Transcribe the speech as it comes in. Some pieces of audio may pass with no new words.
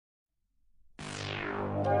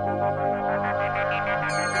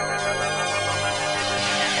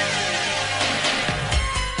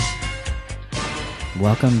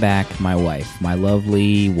Welcome back, my wife. My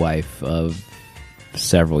lovely wife of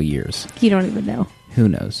several years. You don't even know. Who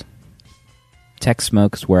knows? Tech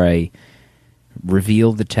Smokes, where I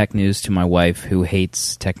reveal the tech news to my wife who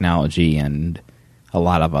hates technology and a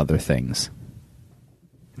lot of other things.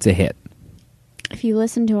 It's a hit. If you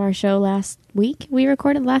listened to our show last week, we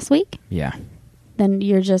recorded last week, Yeah. then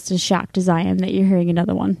you're just as shocked as I am that you're hearing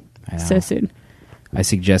another one I know. so soon. I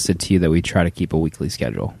suggested to you that we try to keep a weekly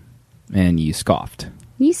schedule, and you scoffed.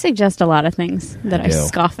 You suggest a lot of things that I do.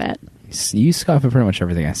 scoff at. You scoff at pretty much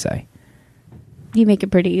everything I say. You make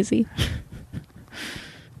it pretty easy.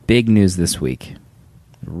 Big news this week.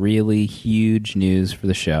 Really huge news for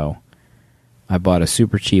the show. I bought a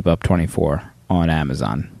super cheap Up-24 on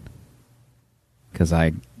Amazon because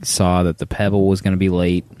I saw that the Pebble was going to be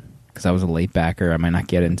late because I was a late backer. I might not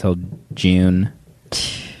get it until June.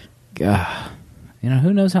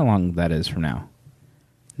 Who knows how long that is from now?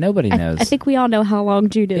 Nobody knows. I think we all know how long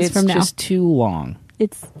June is from now. It's just too long.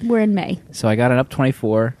 We're in May. So I got an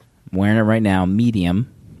Up-24. I'm wearing it right now,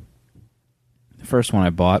 medium. The first one I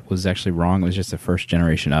bought was actually wrong. It was just a first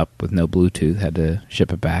generation Up with no Bluetooth. Had to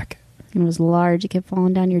ship it back. It was large. It kept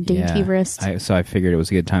falling down your dainty wrist. So I figured it was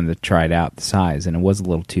a good time to try it out, the size, and it was a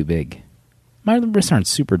little too big. My wrists aren't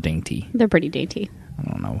super dainty. They're pretty dainty. I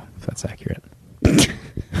don't know if that's accurate.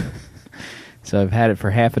 So I've had it for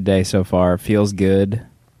half a day so far. It feels good.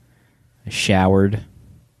 I showered.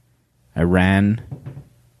 I ran.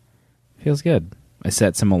 Feels good. I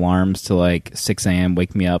set some alarms to like 6 a.m.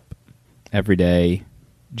 Wake me up every day,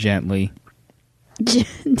 gently.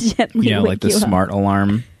 Gently Like the smart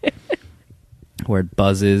alarm where it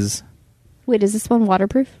buzzes. Wait, is this one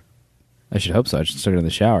waterproof? I should hope so. I should start it in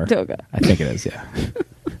the shower. Okay. I think it is, yeah.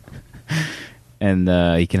 And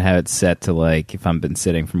you can have it set to like if I've been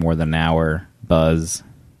sitting for more than an hour, buzz.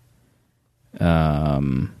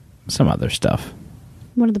 Some other stuff.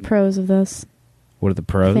 What are the pros of this? What are the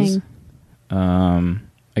pros? Thing.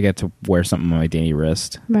 I get to wear something on my dainty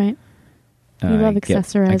wrist. Right. You love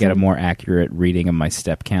accessorizing. I get a more accurate reading of my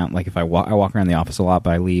step count. Like if I walk around the office a lot,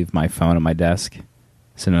 but I leave my phone at my desk,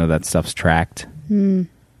 so none of that stuff's tracked.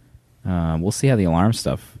 We'll see how the alarm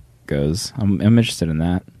stuff goes. I'm interested in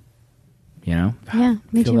that. Yeah,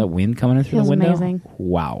 me Feel too. that wind coming in through Feels the window? amazing.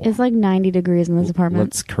 Wow. It's like 90 degrees in this apartment.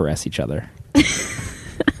 Let's caress each other.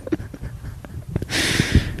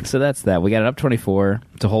 So that's that. We got an Up-24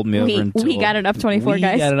 to hold me over until... We got an Up-24,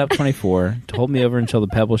 guys. We got an Up-24 to hold me over until the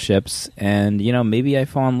Pebble ships, and, maybe I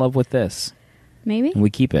fall in love with this. Maybe. And we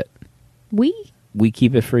keep it. We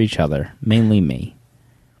keep it for each other. Mainly me.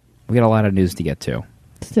 We got a lot of news to get to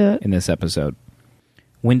Let's do it. in this episode.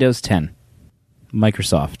 Windows 10.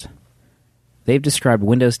 Microsoft. They've described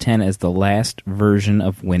Windows 10 as the last version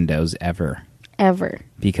of Windows ever. Ever.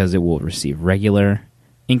 Because it will receive regular,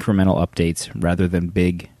 incremental updates rather than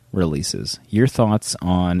big releases. Your thoughts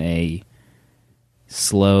on a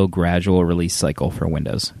slow, gradual release cycle for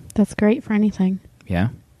Windows? That's great for anything. Yeah?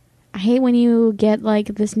 I hate when you get like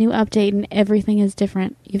this new update and everything is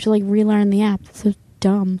different. You have to like relearn the app. That's so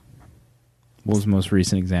dumb. What was the most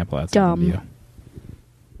recent example outside Dumb. of you?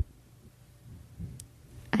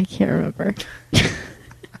 I can't remember.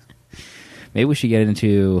 Maybe we should get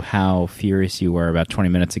into how furious you were about 20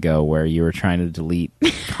 minutes ago, where you were trying to delete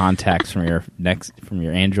contacts from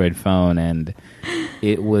your Android phone, and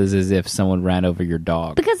it was as if someone ran over your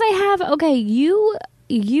dog. Because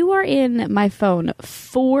you are in my phone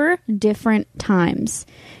 4 different times.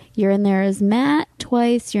 You're in there as Matt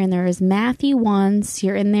twice. You're in there as Matthew once.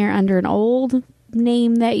 You're in there under an old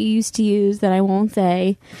name that you used to use that I won't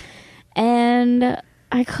say. And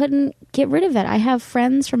I couldn't get rid of it. I have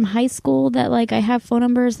friends from high school that I have phone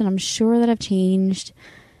numbers that I'm sure that I've changed.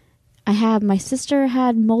 My sister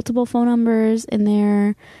had multiple phone numbers in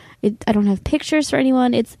there. I don't have pictures for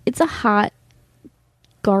anyone. It's a hot,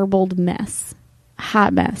 garbled mess.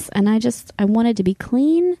 Hot mess. And I want it to be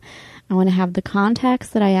clean. I want to have the contacts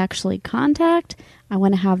that I actually contact. I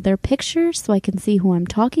want to have their pictures so I can see who I'm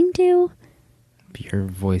talking to. Your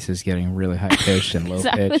voice is getting really high-pitched and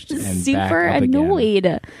low-pitched. I was and super back up annoyed.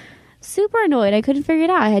 Again. Super annoyed. I couldn't figure it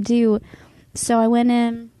out. So I went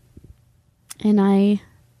in and I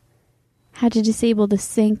had to disable the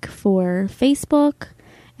sync for Facebook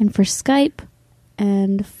and for Skype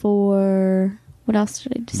and for... What else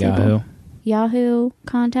did I disable? Yahoo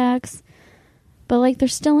contacts. But they're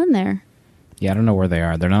still in there. Yeah, I don't know where they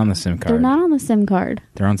are. They're not on the SIM card. They're not on the SIM card.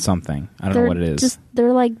 They're on something. I don't know what it is.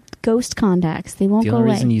 They're like ghost contacts. They won't go away. The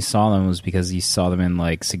only reason you saw them was because you saw them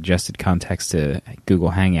in suggested contacts to Google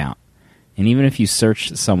Hangout. And even if you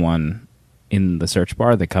search someone in the search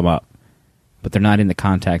bar, they come up. But they're not in the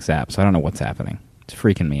contacts app, so I don't know what's happening. It's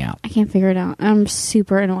freaking me out. I can't figure it out. I'm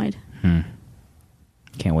super annoyed.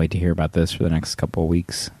 Can't wait to hear about this for the next couple of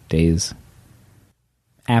weeks, days.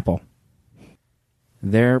 Apple.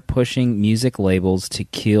 They're pushing music labels to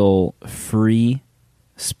kill free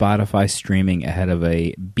Spotify streaming ahead of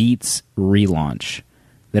a Beats relaunch.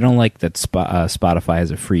 They don't like that Spotify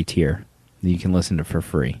has a free tier that you can listen to for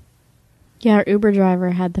free. Yeah, our Uber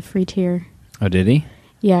driver had the free tier. Oh, did he?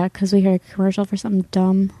 Yeah, because we heard a commercial for something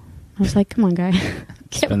dumb. I was like, come on, guy.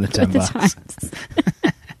 Spend the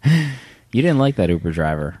 $10. You didn't like that Uber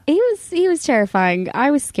driver. He was terrifying. I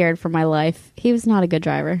was scared for my life. He was not a good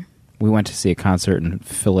driver. We went to see a concert in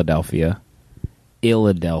Philadelphia,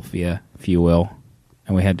 if you will,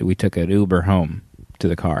 and we took an Uber home to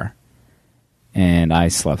the car, and I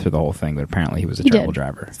slept through the whole thing. But apparently, he was a terrible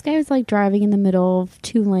driver. This guy was like driving in the middle of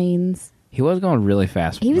 2 lanes. He was going really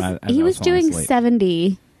fast. He was doing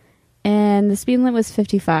 70, and the speed limit was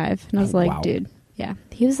 55. And I was like, wow. dude, yeah.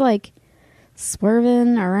 He was like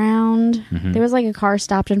swerving around. Mm-hmm. There was like a car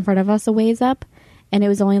stopped in front of us a ways up, and it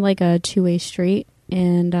was only like a 2-way street.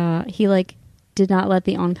 And he like did not let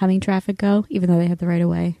the oncoming traffic go, even though they had the right of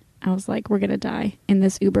way. I was like, we're gonna die in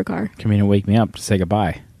this Uber car. Come in and wake me up to say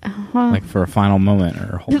goodbye, like for a final moment,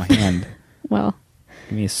 or hold my hand. Well,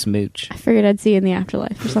 give me a smooch. I figured I'd see you in the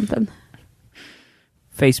afterlife or something.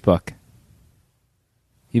 Facebook.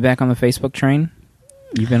 You back on the Facebook train?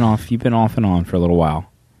 You've been off and on for a little while.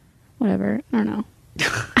 Whatever. I don't know.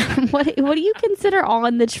 What do you consider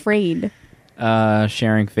on the train?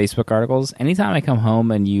 Sharing Facebook articles. Anytime I come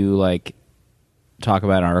home and you like talk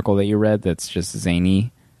about an article that you read that's just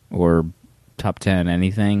zany or top 10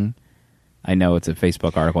 anything, I know it's a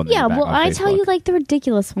Facebook article. Yeah, well, I tell you like the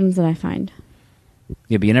ridiculous ones that I find.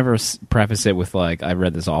 Yeah, but you never preface it with like, I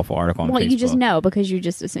read this awful article on Facebook. Well, you just know because you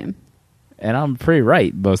just assume. And I'm pretty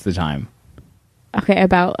right most of the time. Okay,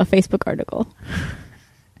 about a Facebook article.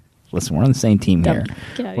 Listen, we're on the same team here.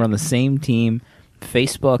 We're on the same team.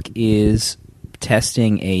 Facebook is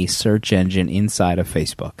testing a search engine inside of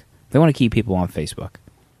Facebook. They want to keep people on Facebook.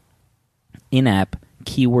 In-app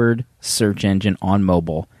keyword search engine on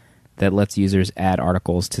mobile that lets users add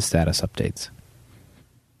articles to status updates.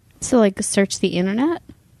 So, like, search the internet?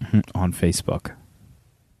 On Facebook.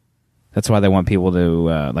 That's why they want people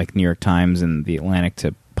to, like New York Times and The Atlantic,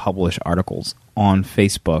 to publish articles on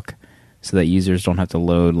Facebook so that users don't have to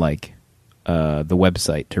load, like, the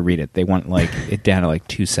website to read it. They want, like, it down to, like,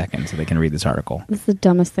 2 seconds so they can read this article. This is the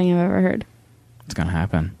dumbest thing I've ever heard. It's going to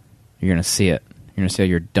happen. You're going to see it. You're going to see all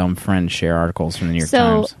your dumb friends share articles from the New York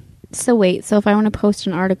Times. So wait, so if I want to post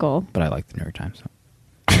an article... But I like the New York Times.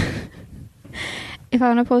 If I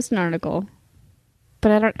want to post an article,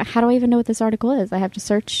 but how do I even know what this article is? I have to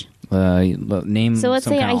search. Name. So let's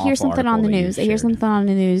say I hear something on the news. I hear something on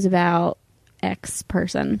the news about X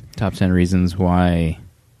person. Top 10 reasons why.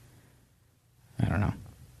 I don't know.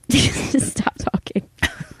 Just stop talking.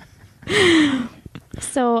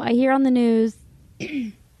 So I hear on the news,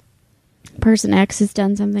 person X has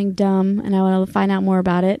done something dumb, and I want to find out more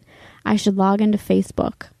about it. I should log into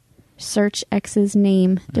Facebook, search X's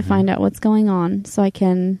name to find out what's going on, so I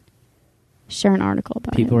can share an article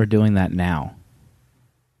about it. People are doing that now.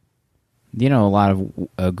 You know, a lot of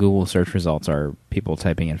Google search results are people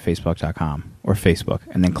typing in Facebook.com or Facebook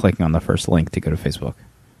and then clicking on the first link to go to Facebook.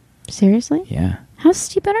 Seriously? Yeah. How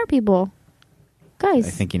stupid are people? Guys.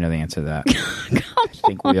 I think you know the answer to that. I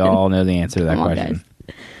think we all know the answer to that question.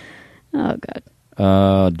 Guys. Oh, God.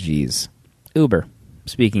 Oh, jeez. Uber.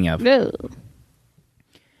 Speaking of. Ugh.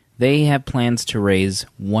 They have plans to raise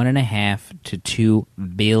 $1.5 to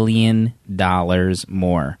 $2 billion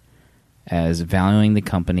more as valuing the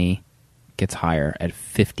company gets higher at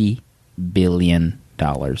 $50 billion.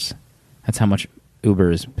 That's how much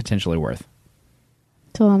Uber is potentially worth.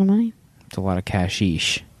 It's a lot of money. It's a lot of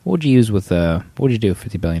cashish. What would you use with what would you do with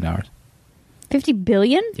 $50 billion? $50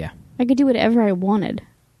 billion? Yeah. I could do whatever I wanted.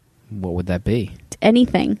 What would that be?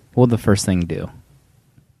 Anything. What would the first thing do?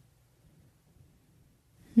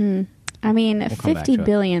 I mean, $50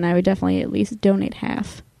 billion, I would definitely at least donate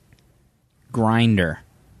half. Grindr.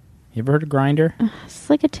 You ever heard of Grindr? It's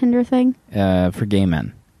like a Tinder thing. For gay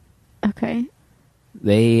men. Okay.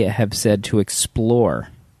 They have said to explore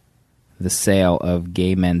the sale of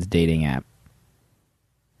gay men's dating app.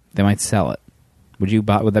 They might sell it. Would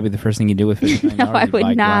that be the first thing you do with $50 No, I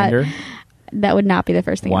would not. Grindr? That would not be the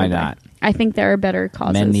first thing. Why I would not? buy. I think there are better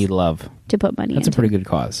causes. Men need love. To put money That's into. a pretty good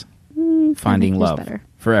cause. Finding love better.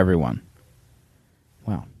 for everyone.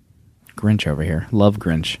 Wow. Grinch over here. Love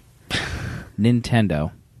Grinch.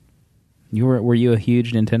 Nintendo. Were you a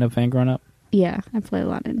huge Nintendo fan growing up? Yeah, I play a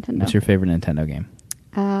lot of Nintendo. What's your favorite Nintendo game?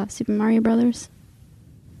 Super Mario Brothers.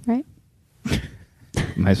 Right?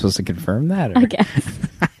 Am I supposed to confirm that? Or? I guess.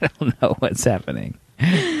 I don't know what's happening.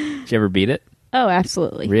 Did you ever beat it? Oh,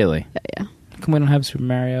 absolutely. Really? Yeah. How come we don't have Super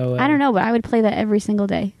Mario? I don't know, but I would play that every single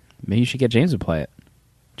day. Maybe you should get James to play it.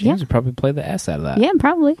 James would probably play the S out of that. Yeah,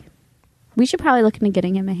 probably. We should probably look into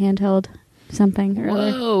getting him a handheld something or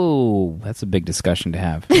other. Whoa, that's a big discussion to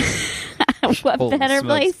have. What Holy better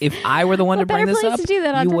smokes. place? If I were the one to What bring better this place up, to do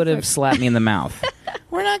that on you would have Netflix? slapped me in the mouth.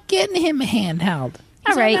 We're not getting him a handheld.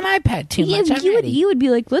 He's All right. on an iPad too much you already. would be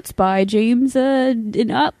like, let's buy James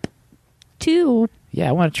an Up 2. Yeah,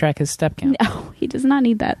 I want to track his step count. No, he does not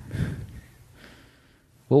need that.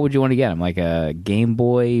 What would you want to get him? Like a Game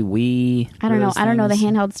Boy, Wii? I don't know. those I don't know the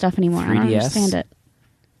things? handheld stuff anymore. I don't 3DS? understand it.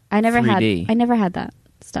 I never 3D. had that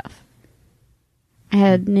stuff. I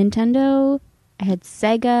had Nintendo, I had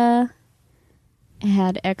Sega, I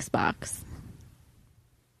had Xbox.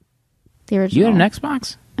 The original. You had an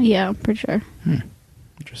Xbox? Yeah, I'm pretty sure.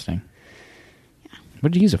 Interesting.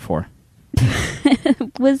 What did you use it for?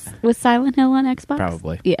 Was Silent Hill on Xbox?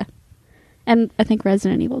 Probably. Yeah. And I think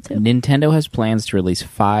Resident Evil too. Nintendo has plans to release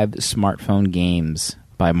 5 smartphone games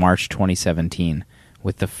by March 2017,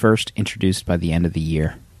 with the first introduced by the end of the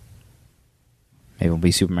year. Maybe it'll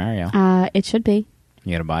be Super Mario. It should be.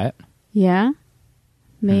 You gonna buy it? Yeah.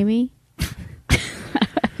 Maybe.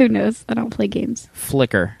 Who knows? I don't play games.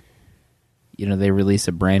 Flickr. You know, they released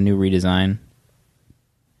a brand new redesign.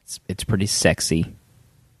 It's pretty sexy.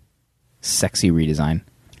 Sexy redesign.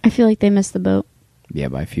 I feel like they missed the boat. Yeah,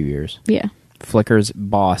 by a few years. Yeah. Flickr's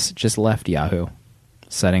boss just left Yahoo,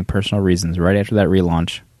 citing personal reasons right after that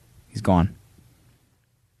relaunch. He's gone.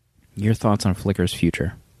 Your thoughts on Flickr's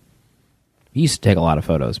future? You used to take a lot of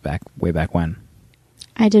photos way back when.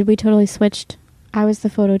 I did. We totally switched. I was the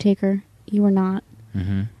photo taker. You were not.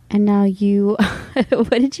 Mm-hmm. And now you... What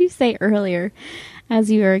did you say earlier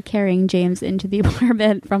as you were carrying James into the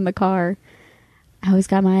apartment from the car? I always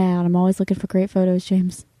got my eye out. I'm always looking for great photos,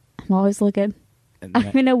 James. I'm always looking. I don't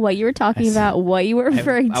even know what you were talking about, what you were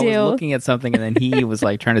referring I to. was looking at something, and then he was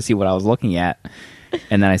like trying to see what I was looking at.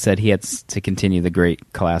 And then I said he had to continue the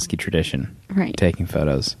great Kolaski tradition, Right. taking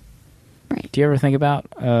photos. Right. Do you ever think about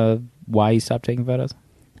why you stopped taking photos?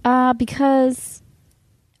 Because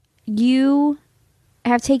you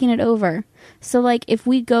have taken it over. So, like, if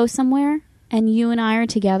we go somewhere and you and I are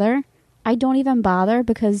together, I don't even bother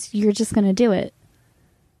because you're just going to do it.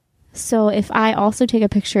 So if I also take a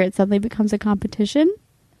picture, it suddenly becomes a competition.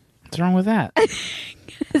 What's wrong with that?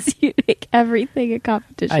 Because you make everything a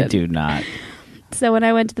competition. I do not. So when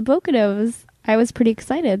I went to the Poconos, I was pretty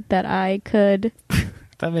excited that I could...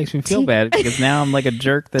 That makes me feel bad because now I'm like a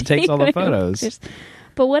jerk that takes all the photos. pictures.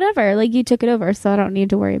 But whatever, like you took it over, so I don't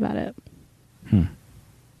need to worry about it.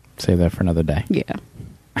 Save that for another day. Yeah.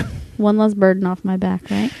 One less burden off my back,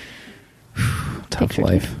 right? Tough Picture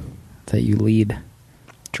life that you lead.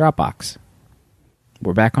 Dropbox.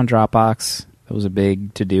 We're back on Dropbox. That was a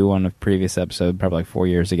big to-do on a previous episode, probably like 4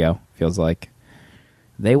 years ago, feels like.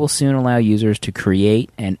 They will soon allow users to create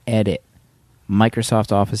and edit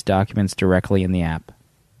Microsoft Office documents directly in the app.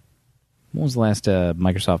 When was the last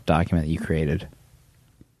Microsoft document that you created?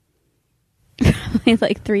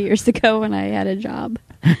 Like 3 years ago when I had a job.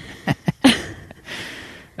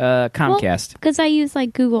 Comcast. Because I use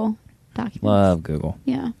like Google documents. Love Google.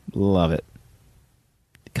 Yeah. Love it.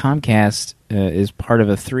 Comcast is part of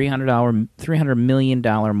a $300 million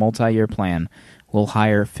multi-year plan. Will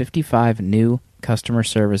hire 55 new customer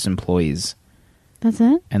service employees. That's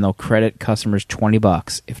it? And they'll credit customers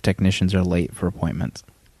 $20 if technicians are late for appointments.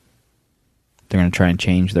 They're going to try and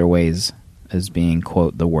change their ways as being,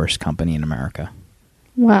 quote, the worst company in America.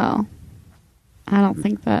 Well, I don't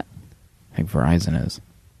think that. I think Verizon is.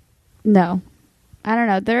 No. I don't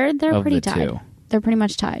know. They're Of pretty the tied. two. They're pretty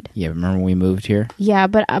much tied. Yeah, remember when we moved here? Yeah,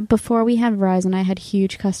 but before we had Verizon, I had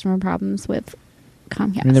huge customer problems with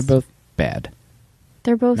Comcast. I mean, they're both bad.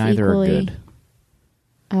 They're both Neither are equally good.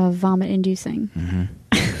 vomit-inducing.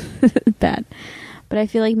 Mm-hmm. Bad. But I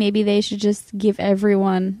feel like maybe they should just give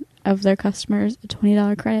everyone of their customers a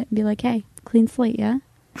 $20 credit and be like, hey, clean slate, yeah?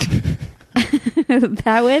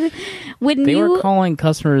 That wouldn't They you? were calling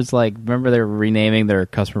customers, like, remember they were renaming their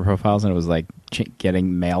customer profiles and it was like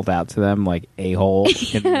getting mailed out to them like a-hole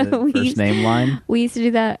in the first name line? We used to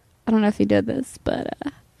do that. I don't know if you did this, but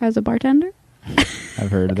I was a bartender.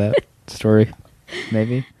 I've heard of that story,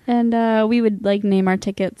 maybe. And we would like name our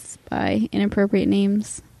tickets by inappropriate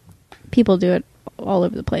names. People do it all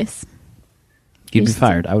over the place. You'd be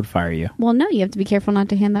fired. I would fire you. Well, no, you have to be careful not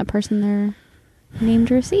to hand that person their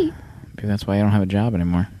named receipt. Maybe that's why I don't have a job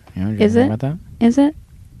anymore. You know, Is it? about that? Is it?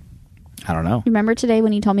 I don't know. Remember today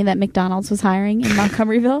when you told me that McDonald's was hiring in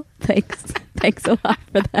Montgomeryville? Thanks. Thanks a lot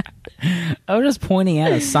for that. I was just pointing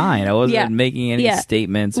out a sign. I wasn't making any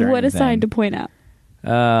statements or what anything. a sign to point out.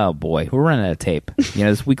 Oh boy, we're running out of tape.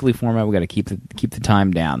 This weekly format, we got to keep the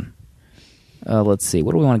time down. Let's see.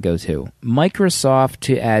 What do we want to go to? Microsoft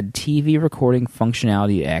to add TV recording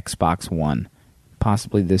functionality to Xbox One,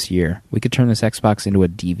 possibly this year. We could turn this Xbox into a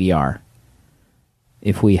DVR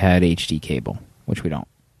if we had HD cable, which we don't.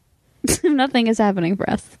 Nothing is happening for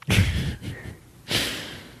us.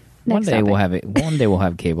 One day we'll have it. One day we'll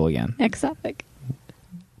have cable again. Next topic.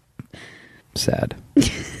 Sad.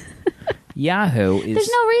 Yahoo is. There's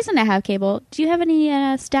no reason to have cable. Do you have any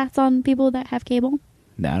stats on people that have cable?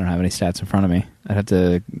 No, I don't have any stats in front of me. I'd have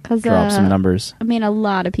to draw up some numbers. I mean, a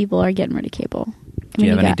lot of people are getting rid of cable. Do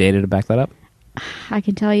you have any data to back that up? I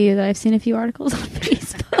can tell you that I've seen a few articles on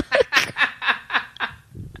Facebook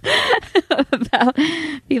about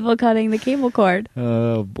people cutting the cable cord.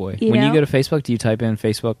 Oh, boy. When you go to Facebook, do you type in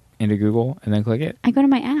Facebook into Google and then click it? I go to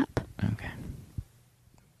my app. Okay.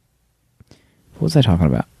 What was I talking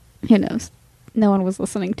about? Who knows? No one was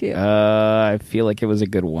listening to you. I feel like it was a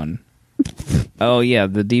good one. Oh, yeah,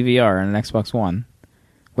 the DVR and an Xbox One.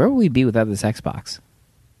 Where would we be without this Xbox?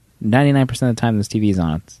 99% of the time this TV is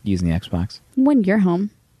on, it's using the Xbox. When you're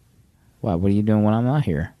home. Wow, what are you doing when I'm not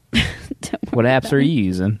here? What apps are you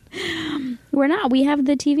using? We're not. We have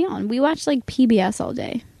the TV on. We watch, like, PBS all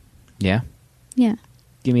day. Yeah? Yeah.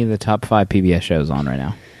 Give me the top 5 PBS shows on right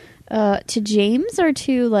now. To James or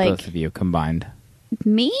to, like... Both of you combined.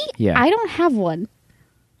 Me? Yeah. I don't have one.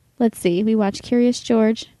 Let's see. We watch Curious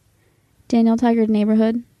George, Daniel Tiger's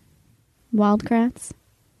Neighborhood, Wildcrats,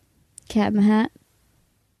 Cat in the Hat,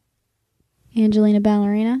 Angelina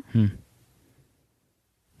Ballerina.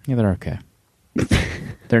 Yeah, they're okay.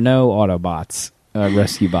 They're no Autobots,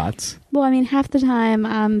 rescue bots. Well, I mean, half the time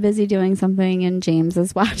I'm busy doing something and James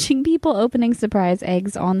is watching people opening surprise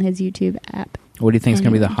eggs on his YouTube app. What do you think is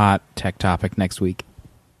going to be the hot tech topic next week?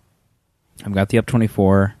 I've got the Up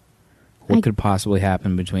 24. What could possibly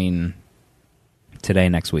happen between today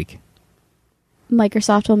and next week?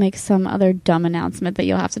 Microsoft will make some other dumb announcement that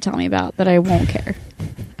you'll have to tell me about that I won't care.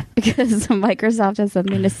 Because Microsoft has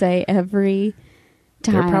something to say every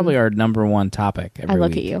time. They're probably our number one topic every week. I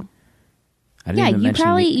look at you. I didn't even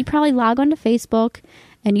mention you probably log onto Facebook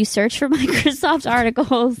and you search for Microsoft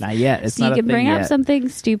articles. Not yet. It's so not you a can thing bring yet. up something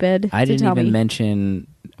stupid. I didn't even me. mention,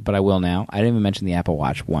 but I will now. I didn't even mention the Apple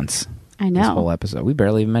Watch once. I know. This whole episode. We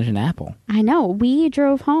barely even mentioned Apple. I know. We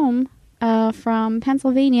drove home from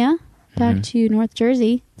Pennsylvania back to North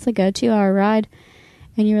Jersey. It's like a 2-hour ride.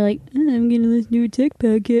 And you were like, I'm going to listen to a tech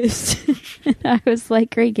podcast. And I was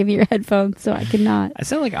like, great, give me your headphones so I could not. I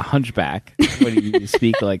sound like a hunchback when you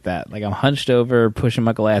speak like that. Like I'm hunched over, pushing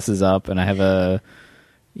my glasses up, and I have a,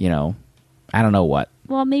 I don't know what.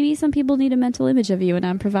 Well, maybe some people need a mental image of you, and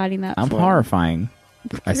I'm providing that I'm for horrifying.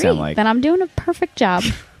 Great. I sound like. Then I'm doing a perfect job.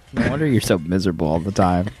 No wonder you're so miserable all the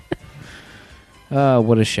time.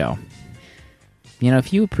 What a show.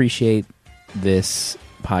 If you appreciate this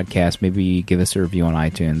podcast, maybe give us a review on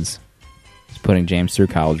iTunes. It's putting James through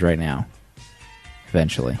college right now.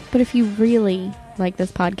 Eventually. But if you really like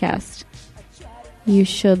this podcast, you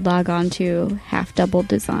should log on to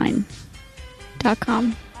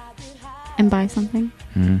halfdoubledesign.com and buy something.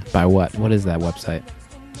 Buy what? What is that website?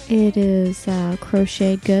 It is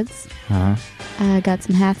crocheted goods. Uh-huh. I got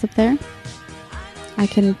some hats up there. I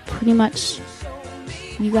can pretty much...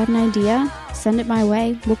 You got an idea? Send it my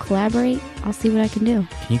way. We'll collaborate. I'll see what I can do.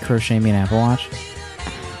 Can you crochet me an Apple Watch?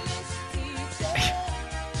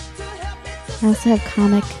 I also have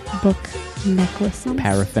comic book necklaces.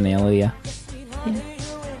 Paraphernalia. Yeah.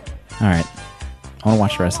 All right. I want to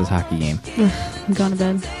watch the rest of this hockey game. Ugh, I'm going to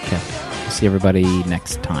bed. Okay. See everybody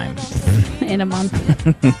next time. In a month.